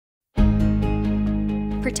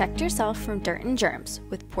Protect yourself from dirt and germs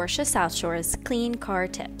with Porsche South Shore's Clean Car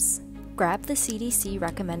Tips. Grab the CDC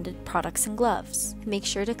recommended products and gloves. Make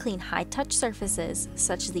sure to clean high-touch surfaces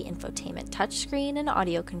such as the infotainment touchscreen and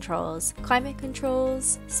audio controls, climate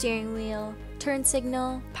controls, steering wheel, turn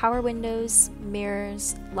signal, power windows,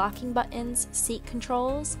 mirrors, locking buttons, seat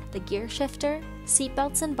controls, the gear shifter, seat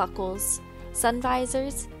belts and buckles, sun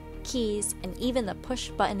visors, keys, and even the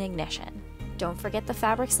push-button ignition. Don't forget the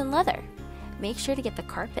fabrics and leather. Make sure to get the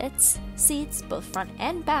carpets, seats, both front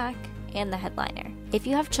and back, and the headliner. If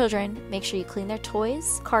you have children, make sure you clean their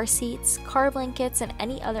toys, car seats, car blankets, and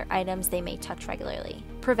any other items they may touch regularly.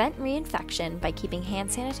 Prevent reinfection by keeping hand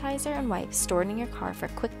sanitizer and wipes stored in your car for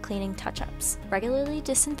quick cleaning touch-ups. Regularly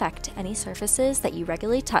disinfect any surfaces that you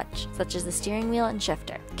regularly touch, such as the steering wheel and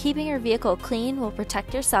shifter. Keeping your vehicle clean will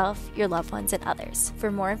protect yourself, your loved ones, and others.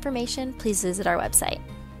 For more information, please visit our website.